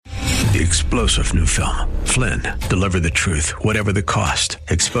The explosive new film, Flynn, deliver the truth, whatever the cost.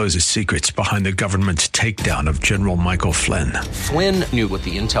 Exposes secrets behind the government's takedown of General Michael Flynn. Flynn knew what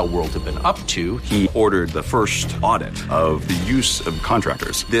the intel world had been up to. He ordered the first audit of the use of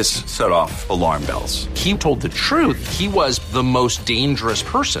contractors. This set off alarm bells. He told the truth. He was the most dangerous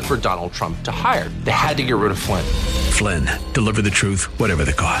person for Donald Trump to hire. They had to get rid of Flynn. Flynn, deliver the truth, whatever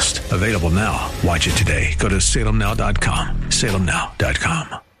the cost. Available now. Watch it today. Go to salemnow.com.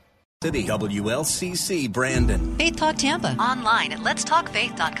 salemnow.com. City WLCC Brandon. Faith Talk Tampa. Online at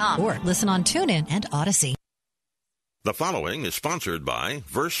letstalkfaith.com. Or listen on TuneIn and Odyssey. The following is sponsored by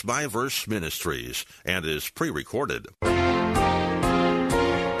Verse Ministries and is pre-recorded.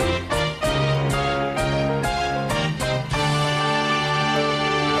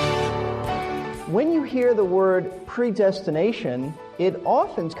 When you hear the word predestination, it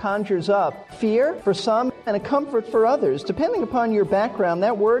often conjures up fear for some and a comfort for others. Depending upon your background,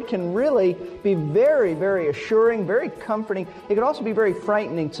 that word can really be very, very assuring, very comforting. It can also be very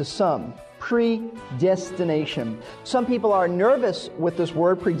frightening to some. Predestination. Some people are nervous with this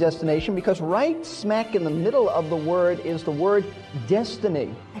word predestination because right smack in the middle of the word is the word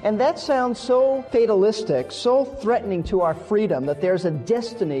destiny. And that sounds so fatalistic, so threatening to our freedom that there's a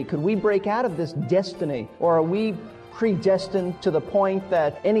destiny. Could we break out of this destiny? Or are we predestined to the point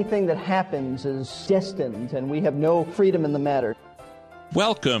that anything that happens is destined and we have no freedom in the matter?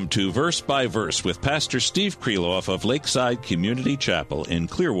 Welcome to Verse by Verse with Pastor Steve Kreloff of Lakeside Community Chapel in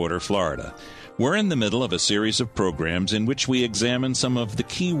Clearwater, Florida. We're in the middle of a series of programs in which we examine some of the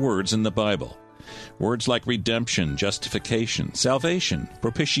key words in the Bible. Words like redemption, justification, salvation,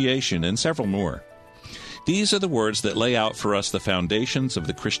 propitiation, and several more. These are the words that lay out for us the foundations of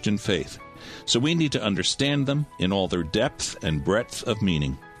the Christian faith, so we need to understand them in all their depth and breadth of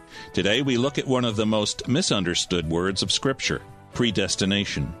meaning. Today we look at one of the most misunderstood words of Scripture,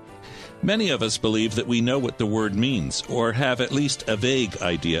 predestination. Many of us believe that we know what the word means, or have at least a vague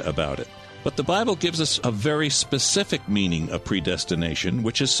idea about it. But the Bible gives us a very specific meaning of predestination,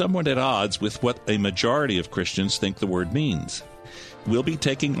 which is somewhat at odds with what a majority of Christians think the word means. We'll be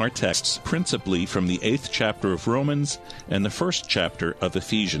taking our texts principally from the 8th chapter of Romans and the 1st chapter of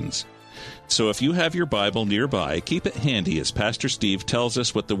Ephesians. So if you have your Bible nearby, keep it handy as Pastor Steve tells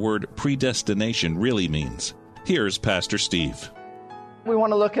us what the word predestination really means. Here's Pastor Steve. We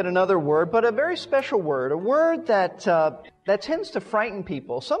want to look at another word, but a very special word, a word that tends to frighten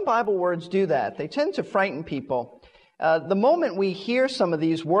people. Some Bible words do that. They tend to frighten people. The moment we hear some of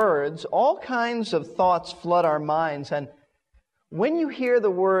these words, all kinds of thoughts flood our minds. And when you hear the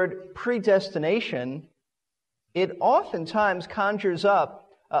word predestination, it oftentimes conjures up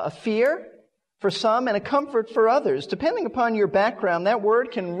a fear for some and a comfort for others. Depending upon your background, that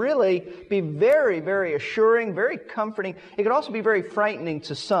word can really be very, very assuring, very comforting. It can also be very frightening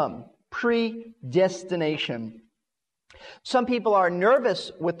to some. Predestination. Some people are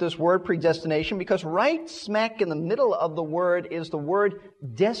nervous with this word predestination because right smack in the middle of the word is the word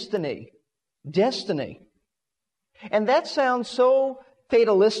destiny. Destiny. And that sounds so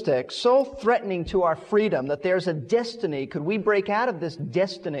fatalistic, so threatening to our freedom that there's a destiny. Could we break out of this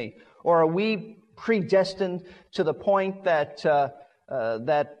destiny? Or are we predestined to the point that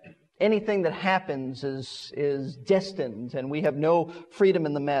anything that happens is destined and we have no freedom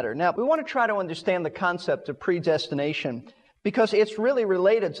in the matter? Now, we want to try to understand the concept of predestination because it's really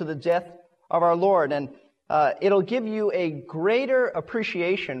related to the death of our Lord, and it'll give you a greater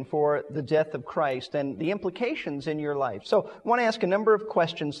appreciation for the death of Christ and the implications in your life. So I want to ask a number of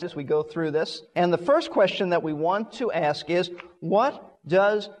questions as we go through this. And the first question that we want to ask is, what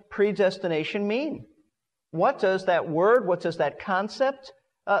does predestination mean? What does that word, what does that concept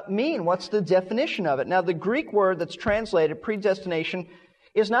mean? What's the definition of it? Now, the Greek word that's translated predestination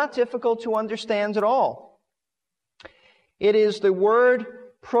is not difficult to understand at all. It is the word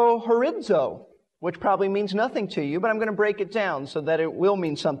prohorizo, which probably means nothing to you, but I'm going to break it down so that it will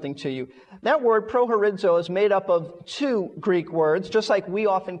mean something to you. That word prohorizo is made up of two Greek words, just like we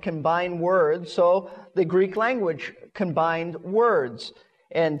often combine words, so the Greek language combined words.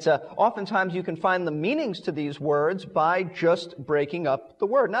 And oftentimes you can find the meanings to these words by just breaking up the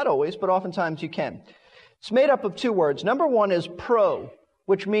word. Not always, but oftentimes you can. It's made up of two words. Number one is pro,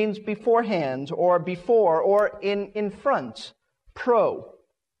 which means beforehand or before or in front. Pro.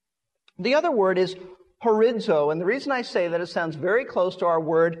 The other word is horizo, and the reason I say that it sounds very close to our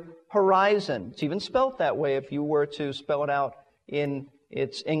word horizon. It's even spelled that way if you were to spell it out in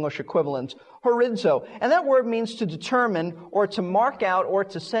its English equivalent. Horizo. And that word means to determine or to mark out or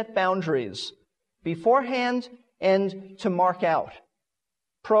to set boundaries. Beforehand and to mark out.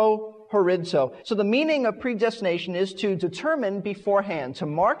 Prohorizo. So the meaning of predestination is to determine beforehand, to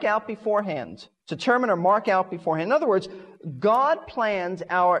mark out beforehand. Determine or mark out beforehand. In other words, God plans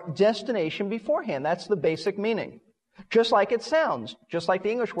our destination beforehand. That's the basic meaning. Just like it sounds, just like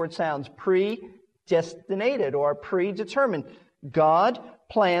the English word sounds, predestinated or predetermined. God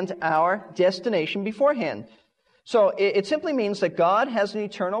planned our destination beforehand. So it simply means that God has an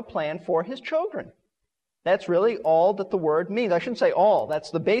eternal plan for His children. That's really all that the word means. I shouldn't say all.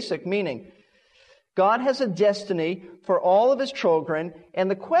 That's the basic meaning. God has a destiny for all of His children,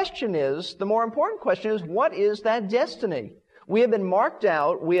 and the question is, the more important question is, what is that destiny? We have been marked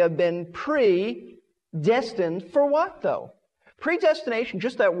out, we have been predestined for what, though? Predestination,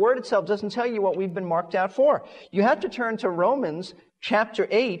 just that word itself, doesn't tell you what we've been marked out for. You have to turn to Romans chapter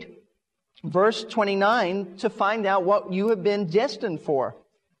 8, verse 29, to find out what you have been destined for.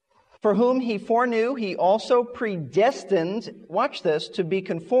 For whom He foreknew, He also predestined, watch this, to be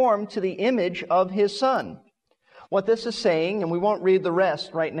conformed to the image of His Son. What this is saying, and we won't read the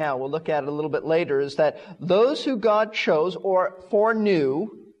rest right now, we'll look at it a little bit later, is that those who God chose or foreknew,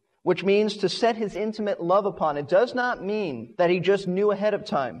 which means to set His intimate love upon, it does not mean that He just knew ahead of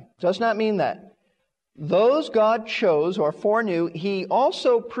time. It does not mean that. Those God chose or foreknew, He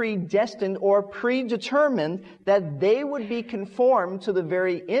also predestined or predetermined that they would be conformed to the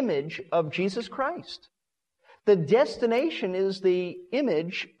very image of Jesus Christ. The destination is the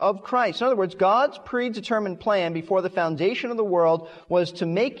image of Christ. In other words, God's predetermined plan before the foundation of the world was to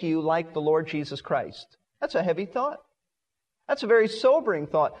make you like the Lord Jesus Christ. That's a heavy thought. That's a very sobering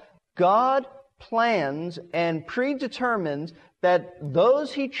thought. God plans and predetermined that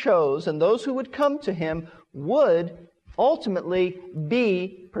those He chose and those who would come to Him would ultimately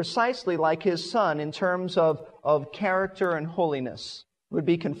be precisely like His Son in terms of character and holiness, would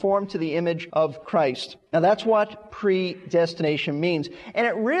be conformed to the image of Christ. Now that's what predestination means. And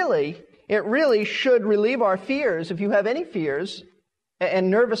it really should relieve our fears, if you have any fears and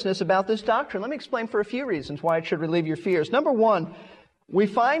nervousness about this doctrine. Let me explain for a few reasons why it should relieve your fears. Number one, we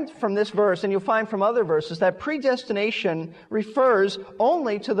find from this verse, and you'll find from other verses, that predestination refers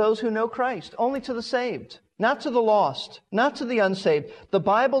only to those who know Christ, only to the saved, not to the lost, not to the unsaved. The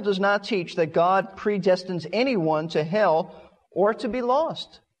Bible does not teach that God predestines anyone to hell or to be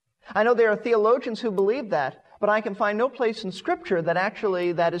lost. I know there are theologians who believe that, but I can find no place in Scripture that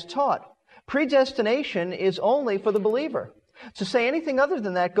actually that is taught. Predestination is only for the believer. To say anything other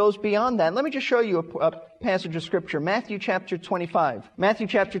than that goes beyond that. Let me just show you a passage of Scripture. Matthew chapter 25. Matthew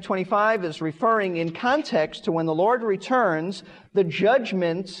chapter 25 is referring in context to when the Lord returns, the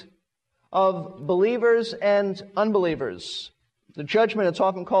judgment of believers and unbelievers. The judgment, it's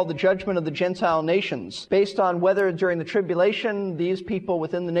often called the judgment of the Gentile nations, based on whether during the tribulation these people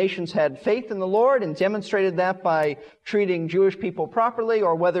within the nations had faith in the Lord and demonstrated that by treating Jewish people properly,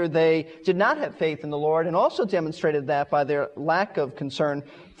 or whether they did not have faith in the Lord and also demonstrated that by their lack of concern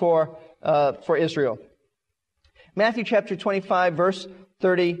for Israel. Matthew chapter 25, verse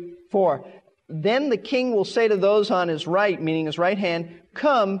 34. Then the king will say to those on his right, meaning his right hand,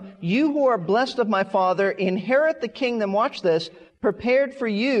 "Come, you who are blessed of my Father, inherit the kingdom," watch this, "prepared for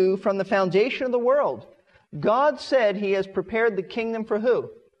you from the foundation of the world." God said He has prepared the kingdom for who?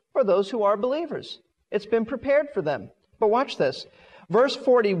 For those who are believers. It's been prepared for them. But watch this. Verse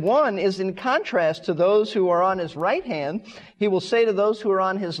 41 is in contrast to those who are on His right hand. He will say to those who are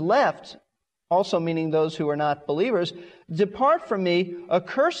on His left, also meaning those who are not believers, "Depart from me,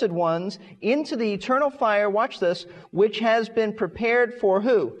 accursed ones, into the eternal fire," watch this, "which has been prepared for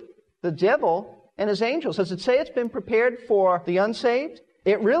who? The devil and his angels." Does it say it's been prepared for the unsaved?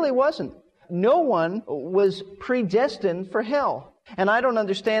 It really wasn't. No one was predestined for hell. And I don't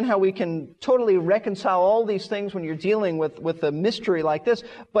understand how we can totally reconcile all these things when you're dealing with a mystery like this.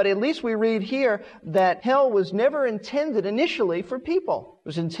 But at least we read here that hell was never intended initially for people. It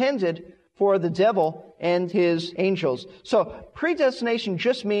was intended for the devil and his angels. So predestination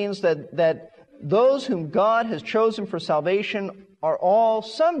just means that those whom God has chosen for salvation are all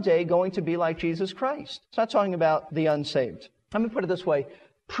someday going to be like Jesus Christ. It's not talking about the unsaved. Let me put it this way.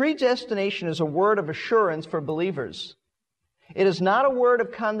 Predestination is a word of assurance for believers. It is not a word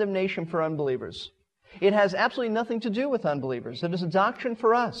of condemnation for unbelievers. It has absolutely nothing to do with unbelievers. It is a doctrine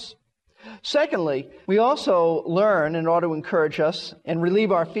for us. Secondly, we also learn, in order to encourage us and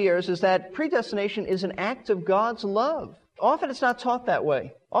relieve our fears, is that predestination is an act of God's love. Often it's not taught that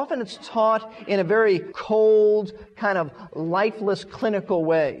way. Often it's taught in a very cold, kind of lifeless, clinical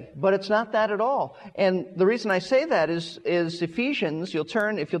way. But it's not that at all. And the reason I say that is Ephesians. If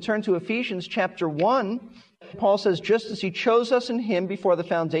you'll turn to Ephesians chapter 1, Paul says, just as He chose us in Him before the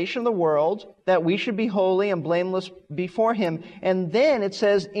foundation of the world, that we should be holy and blameless before Him. And then it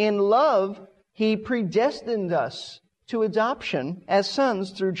says, in love, He predestined us to adoption as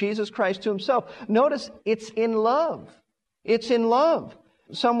sons through Jesus Christ to Himself. Notice, it's in love. It's in love.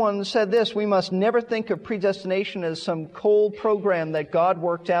 Someone said this, we must never think of predestination as some cold program that God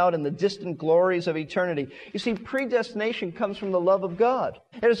worked out in the distant glories of eternity. You see, predestination comes from the love of God.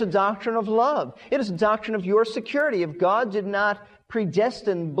 It is a doctrine of love. It is a doctrine of your security. If God did not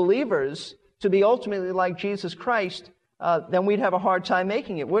predestine believers to be ultimately like Jesus Christ, then we'd have a hard time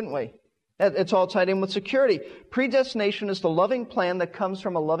making it, wouldn't we? It's all tied in with security. Predestination is the loving plan that comes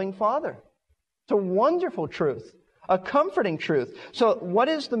from a loving Father. It's a wonderful truth. A comforting truth. So what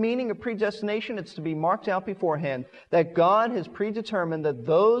is the meaning of predestination? It's to be marked out beforehand that God has predetermined that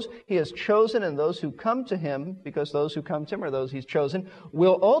those He has chosen and those who come to Him, because those who come to Him are those He's chosen,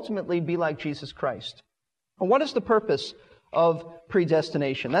 will ultimately be like Jesus Christ. And what is the purpose of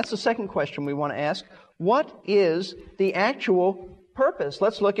predestination? That's the second question we want to ask. What is the actual purpose?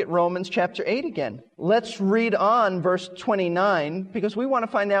 Let's look at Romans chapter 8 again. Let's read on verse 29 because we want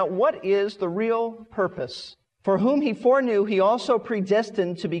to find out what is the real purpose. For whom He foreknew, He also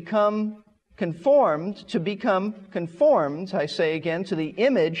predestined to become conformed, I say again, to the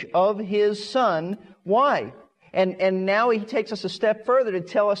image of His Son. Why? And now He takes us a step further to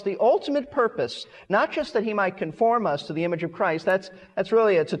tell us the ultimate purpose. Not just that He might conform us to the image of Christ. That's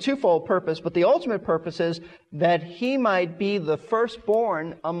really, it's a twofold purpose. But the ultimate purpose is that He might be the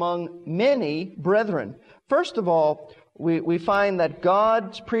firstborn among many brethren. First of all, we find that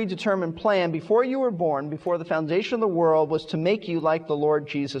God's predetermined plan before you were born, before the foundation of the world, was to make you like the Lord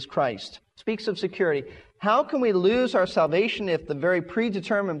Jesus Christ. Speaks of security. How can we lose our salvation if the very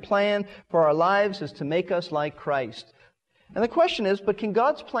predetermined plan for our lives is to make us like Christ? And the question is, but can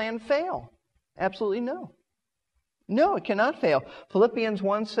God's plan fail? Absolutely no. No, it cannot fail. Philippians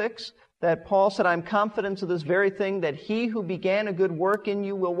 1:6, that Paul said, I'm confident of this very thing, that He who began a good work in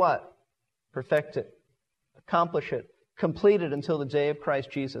you will what? Perfect it. Accomplish it. Complete it until the day of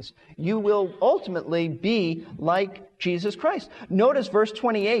Christ Jesus. You will ultimately be like Jesus Christ. Notice verse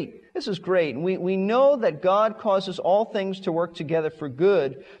 28. This is great. We know that God causes all things to work together for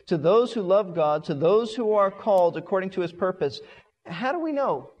good to those who love God, to those who are called according to His purpose. How do we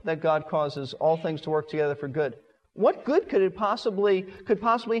know that God causes all things to work together for good? What good could possibly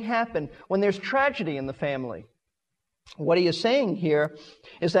happen when there's tragedy in the family? What He is saying here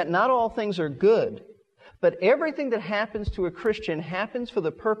is that not all things are good. But everything that happens to a Christian happens for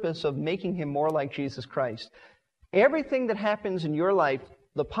the purpose of making him more like Jesus Christ. Everything that happens in your life,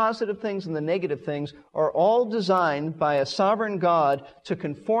 the positive things and the negative things, are all designed by a sovereign God to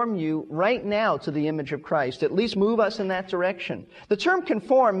conform you right now to the image of Christ, at least move us in that direction. The term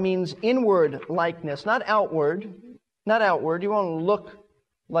conform means inward likeness, not outward. Not outward. You won't look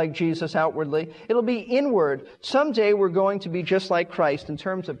like Jesus outwardly. It'll be inward. Someday we're going to be just like Christ in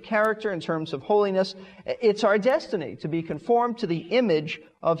terms of character, in terms of holiness. It's our destiny to be conformed to the image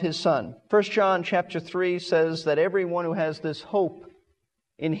of His Son. 1 John chapter 3 says that everyone who has this hope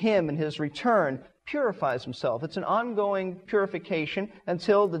in Him and His return purifies himself. It's an ongoing purification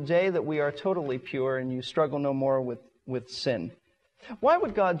until the day that we are totally pure and you struggle no more with sin. Why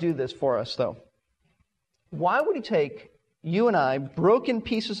would God do this for us, though? Why would He take you and I, broken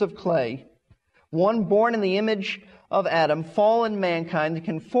pieces of clay, one born in the image of Adam, fallen mankind, to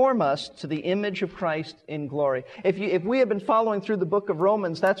conform us to the image of Christ in glory? If we had been following through the book of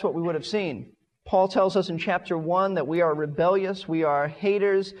Romans, that's what we would have seen. Paul tells us in chapter 1 that we are rebellious, we are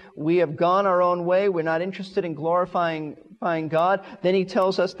haters, we have gone our own way, we're not interested in glorifying God. Then he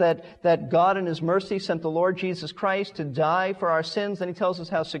tells us that God in His mercy sent the Lord Jesus Christ to die for our sins. Then he tells us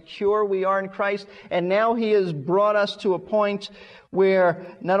how secure we are in Christ. And now He has brought us to a point where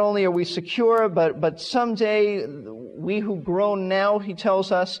not only are we secure, but someday we who groan now, he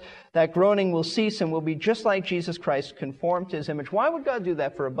tells us, that groaning will cease and will be just like Jesus Christ, conformed to His image. Why would God do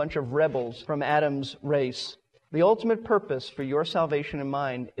that for a bunch of rebels from Adam's race? The ultimate purpose for your salvation and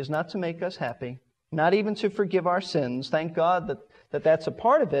mine is not to make us happy, not even to forgive our sins. Thank God that's a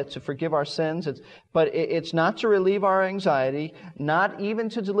part of it, to forgive our sins. But it's not to relieve our anxiety, not even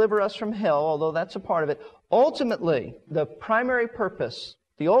to deliver us from hell, although that's a part of it. Ultimately, the primary purpose,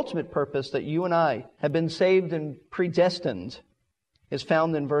 the ultimate purpose that you and I have been saved and predestined is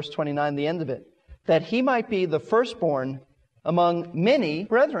found in verse 29, the end of it, that He might be the firstborn among many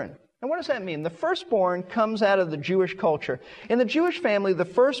brethren. And what does that mean? The firstborn comes out of the Jewish culture. In the Jewish family, the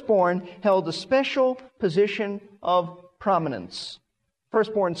firstborn held a special position of prominence.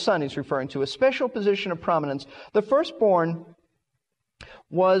 Firstborn son he's referring to, a special position of prominence. The firstborn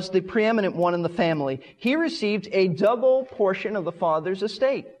was the preeminent one in the family. He received a double portion of the father's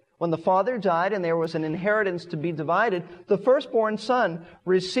estate. When the father died and there was an inheritance to be divided, the firstborn son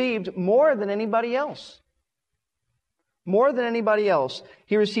received more than anybody else. More than anybody else.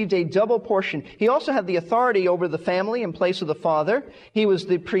 He received a double portion. He also had the authority over the family in place of the father. He was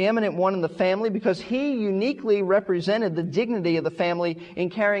the preeminent one in the family because he uniquely represented the dignity of the family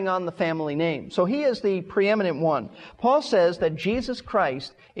in carrying on the family name. So he is the preeminent one. Paul says that Jesus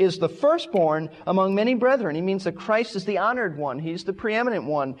Christ is the firstborn among many brethren. He means that Christ is the honored one. He's the preeminent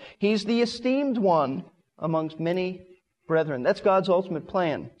one. He's the esteemed one amongst many brethren. That's God's ultimate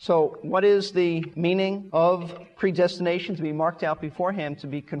plan. So what is the meaning of predestination? To be marked out beforehand, to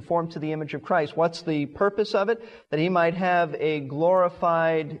be conformed to the image of Christ. What's the purpose of it? That He might have a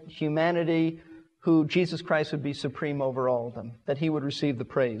glorified humanity who Jesus Christ would be supreme over all of them. That He would receive the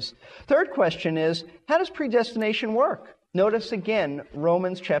praise. Third question is, how does predestination work? Notice again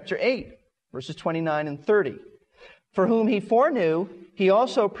Romans chapter 8, verses 29 and 30. For whom He foreknew, He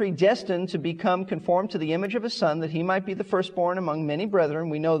also predestined to become conformed to the image of His Son, that He might be the firstborn among many brethren.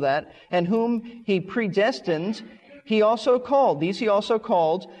 We know that. And whom He predestined, He also called. These He also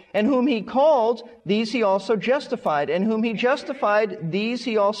called. And whom He called, these He also justified. And whom He justified, these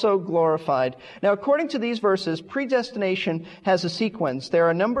He also glorified. Now, according to these verses, predestination has a sequence. There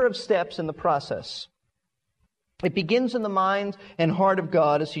are a number of steps in the process. It begins in the mind and heart of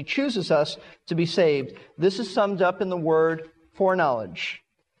God as He chooses us to be saved. This is summed up in the word foreknowledge.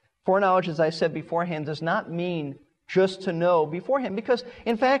 Foreknowledge, as I said beforehand, does not mean just to know beforehand. Because,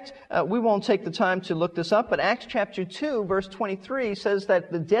 in fact, we won't take the time to look this up, but Acts chapter 2, verse 23 says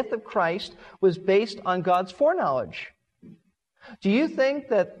that the death of Christ was based on God's foreknowledge. Do you think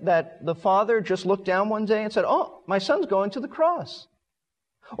that the Father just looked down one day and said, "Oh, my Son's going to the cross"?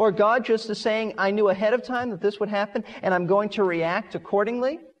 Or God just is saying, "I knew ahead of time that this would happen, and I'm going to react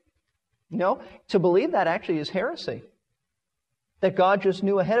accordingly"? No. To believe that actually is heresy. That God just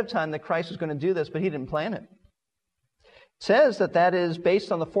knew ahead of time that Christ was going to do this, but He didn't plan it. It says that is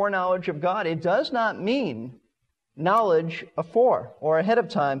based on the foreknowledge of God. It does not mean knowledge afore or ahead of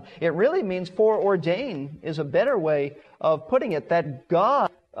time. It really means foreordain is a better way of putting it, that God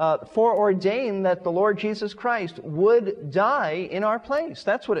foreordained that the Lord Jesus Christ would die in our place.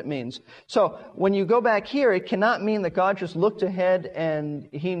 That's what it means. So when you go back here, it cannot mean that God just looked ahead and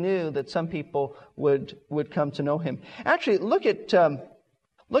He knew that some people would come to know Him. Actually, look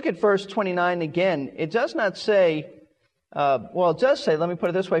at verse 29 again. It does not say, it does say, let me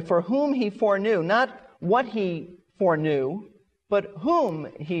put it this way, for whom He foreknew, not what He foreknew, but whom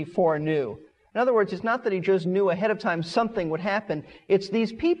He foreknew. In other words, it's not that He just knew ahead of time something would happen. It's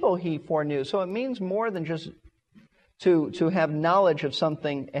these people He foreknew. So it means more than just to have knowledge of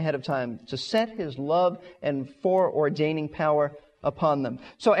something ahead of time, to set His love and foreordaining power upon them.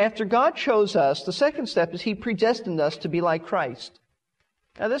 So after God chose us, the second step is He predestined us to be like Christ.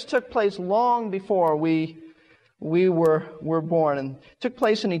 Now this took place long before we were born, and took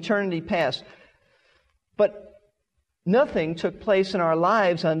place in eternity past. But nothing took place in our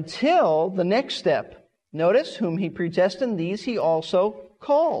lives until the next step. Notice, whom He predestined, these He also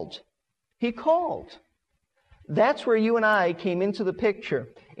called. He called. That's where you and I came into the picture.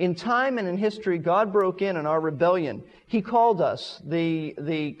 In time and in history, God broke in on our rebellion. He called us.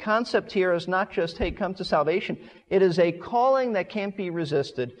 The concept here is not just, hey, come to salvation. It is a calling that can't be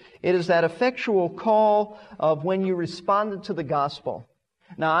resisted. It is that effectual call of when you responded to the gospel.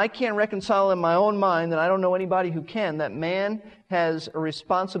 Now, I can't reconcile in my own mind, and I don't know anybody who can, that man has a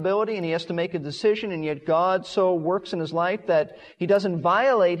responsibility and he has to make a decision, and yet God so works in his life that He doesn't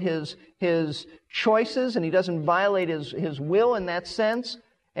violate his choices, and He doesn't violate his will in that sense,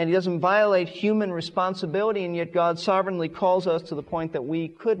 and He doesn't violate human responsibility, and yet God sovereignly calls us to the point that we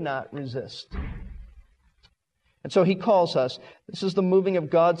could not resist. And so He calls us. This is the moving of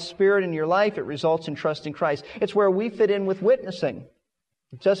God's Spirit in your life. It results in trusting Christ. It's where we fit in with witnessing.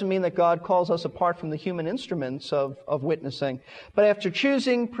 It doesn't mean that God calls us apart from the human instruments of witnessing. But after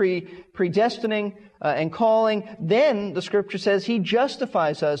choosing, predestining, and calling, then the Scripture says He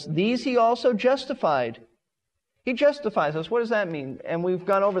justifies us. These He also justified. He justifies us. What does that mean? And we've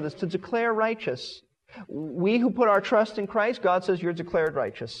gone over this. To declare righteous. We who put our trust in Christ, God says you're declared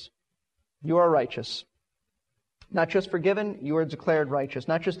righteous. You are righteous. Not just forgiven, you are declared righteous.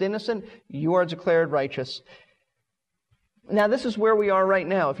 Not just innocent, you are declared righteous. Now, this is where we are right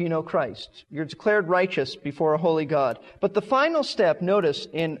now if you know Christ. You're declared righteous before a holy God. But the final step, notice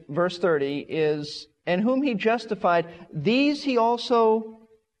in verse 30, is, and whom He justified, these He also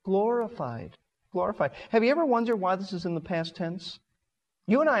glorified. Glorified. Have you ever wondered why this is in the past tense?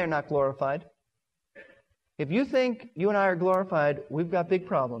 You and I are not glorified. If you think you and I are glorified, we've got big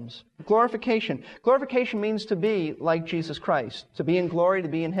problems. Glorification. Glorification means to be like Jesus Christ, to be in glory, to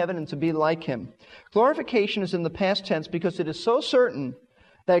be in heaven, and to be like Him. Glorification is in the past tense because it is so certain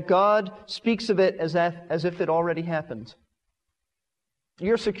that God speaks of it as if it already happened.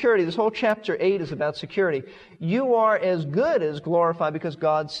 Your security, this whole chapter 8 is about security. You are as good as glorified because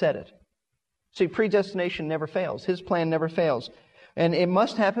God said it. See, predestination never fails. His plan never fails. And it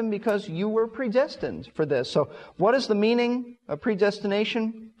must happen because you were predestined for this. So what is the meaning of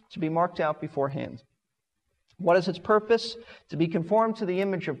predestination? To be marked out beforehand. What is its purpose? To be conformed to the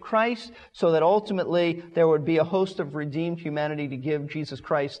image of Christ so that ultimately there would be a host of redeemed humanity to give Jesus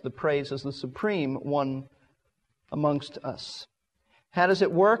Christ the praise as the supreme one amongst us. How does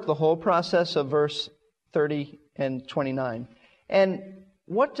it work? The whole process of verse 30 and 29. And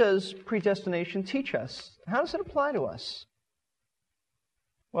what does predestination teach us? How does it apply to us?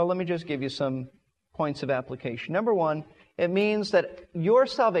 Well, let me just give you some points of application. Number one, it means that your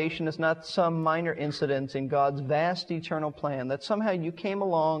salvation is not some minor incident in God's vast eternal plan, that somehow you came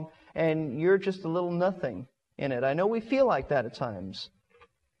along and you're just a little nothing in it. I know we feel like that at times.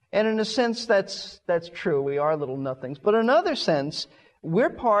 And in a sense, that's true. We are little nothings. But in another sense,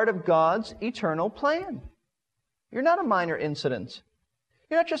 we're part of God's eternal plan. You're not a minor incident.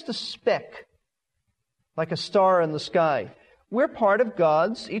 You're not just a speck, like a star in the sky. We're part of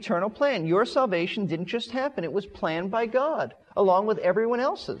God's eternal plan. Your salvation didn't just happen. It was planned by God, along with everyone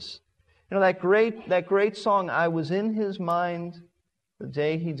else's. You know, that great song, I was in His mind the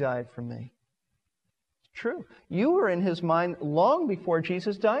day He died for me. It's true. You were in His mind long before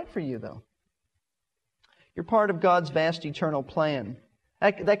Jesus died for you, though. You're part of God's vast eternal plan.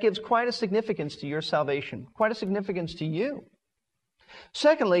 That gives quite a significance to your salvation, quite a significance to you.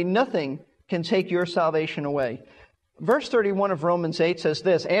 Secondly, nothing can take your salvation away. Verse 31 of Romans 8 says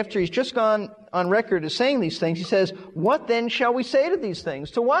this, after he's just gone on record as saying these things, he says, what then shall we say to these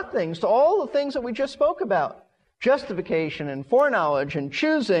things? To what things? To all the things that we just spoke about. Justification and foreknowledge and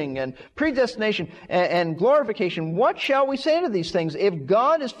choosing and predestination and glorification. What shall we say to these things? If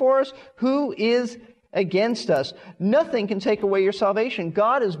God is for us, who is against us? Nothing can take away your salvation.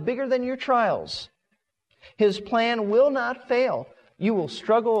 God is bigger than your trials. His plan will not fail. You will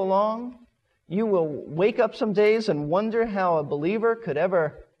struggle along. You will wake up some days and wonder how a believer could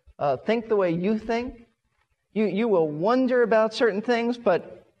ever think the way you think. You will wonder about certain things,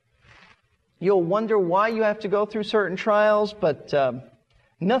 but you'll wonder why you have to go through certain trials, but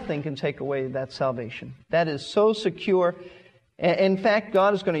nothing can take away that salvation. That is so secure. In fact,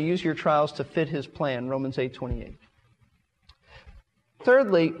 God is going to use your trials to fit His plan, Romans 8:28.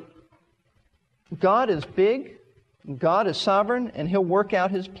 Thirdly, God is big. God is sovereign, and He'll work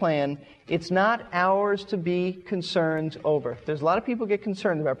out His plan. It's not ours to be concerned over. There's a lot of people get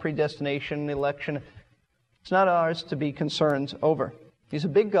concerned about predestination, election. It's not ours to be concerned over. He's a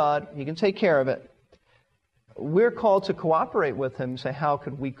big God. He can take care of it. We're called to cooperate with Him. Say, how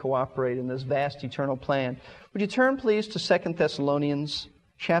could we cooperate in this vast eternal plan? Would you turn, please, to 2 Thessalonians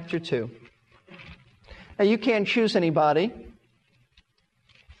chapter 2. Now, you can't choose anybody.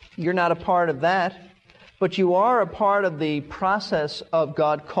 You're not a part of that. But you are a part of the process of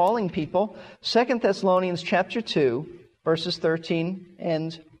God calling people. 2 Thessalonians chapter 2, verses 13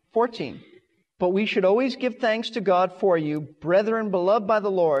 and 14. But we should always give thanks to God for you, brethren beloved by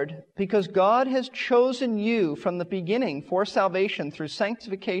the Lord, because God has chosen you from the beginning for salvation through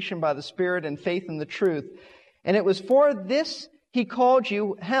sanctification by the Spirit and faith in the truth. And it was for this He called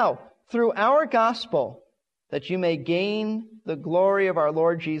you, how? Through our gospel, that you may gain the glory of our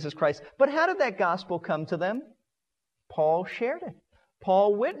Lord Jesus Christ. But how did that gospel come to them? Paul shared it.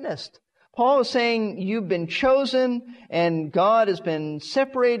 Paul witnessed. Paul is saying, you've been chosen, and God has been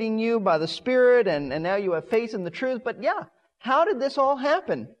separating you by the Spirit, and now you have faith in the truth. But yeah, how did this all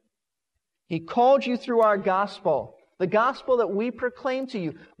happen? He called you through our gospel, the gospel that we proclaim to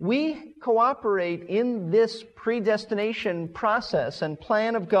you. We cooperate in this predestination process and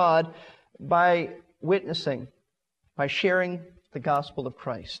plan of God by witnessing, by sharing the gospel of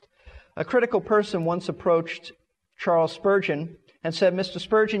Christ. A critical person once approached Charles Spurgeon and said, Mr.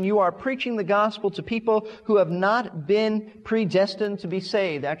 Spurgeon, you are preaching the gospel to people who have not been predestined to be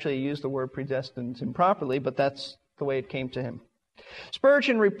saved. Actually, he used the word predestined improperly, but that's the way it came to him.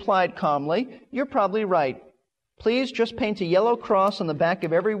 Spurgeon replied calmly, you're probably right. Please just paint a yellow cross on the back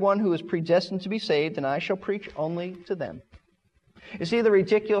of everyone who is predestined to be saved, and I shall preach only to them. You see the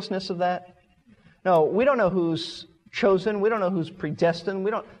ridiculousness of that? No, we don't know who's chosen. We don't know who's predestined.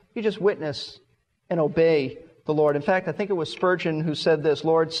 You just witness and obey the Lord. In fact, I think it was Spurgeon who said this,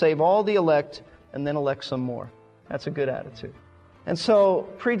 Lord, save all the elect and then elect some more. That's a good attitude. And so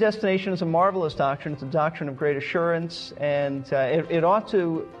predestination is a marvelous doctrine. It's a doctrine of great assurance, and it ought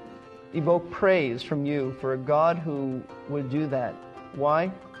to evoke praise from you for a God who would do that.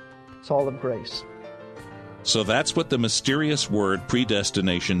 Why? It's all of grace. So that's what the mysterious word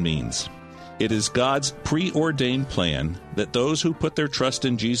predestination means. It is God's preordained plan that those who put their trust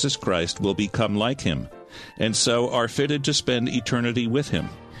in Jesus Christ will become like Him, and so are fitted to spend eternity with Him.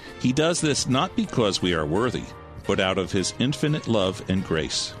 He does this not because we are worthy, but out of His infinite love and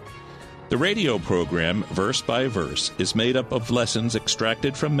grace. The radio program, Verse by Verse, is made up of lessons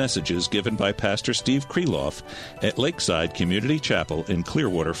extracted from messages given by Pastor Steve Kreloff at Lakeside Community Chapel in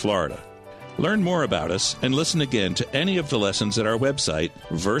Clearwater, Florida. Learn more about us and listen again to any of the lessons at our website,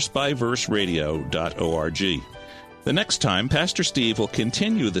 versebyverseradio.org. The next time, Pastor Steve will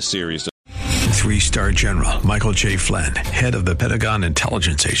continue the series of 3-star General Michael J. Flynn, head of the Pentagon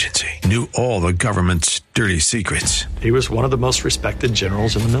Intelligence Agency, knew all the government's dirty secrets. He was one of the most respected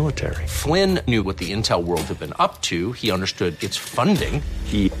generals in the military. Flynn knew what the intel world had been up to. He understood its funding.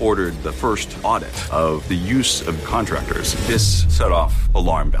 He ordered the first audit of the use of contractors. This set off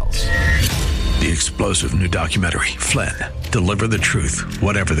alarm bells. The explosive new documentary, Flynn, Deliver the Truth,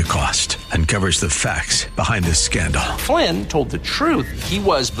 Whatever the Cost, uncovers the facts behind this scandal. Flynn told the truth. He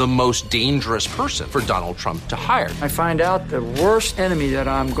was the most dangerous person for Donald Trump to hire. I find out the worst enemy that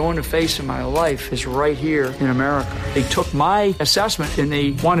I'm going to face in my life is right here in America. They took my assessment and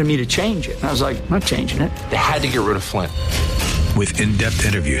they wanted me to change it. And I was like, I'm not changing it. They had to get rid of Flynn. With in-depth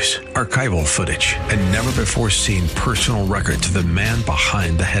interviews, archival footage, and never-before-seen personal records of the man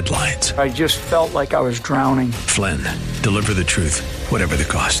behind the headlines. I just felt like I was drowning. Flynn, Deliver the Truth, Whatever the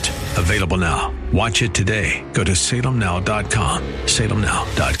Cost. Available now. Watch it today. Go to salemnow.com.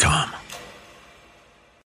 salemnow.com.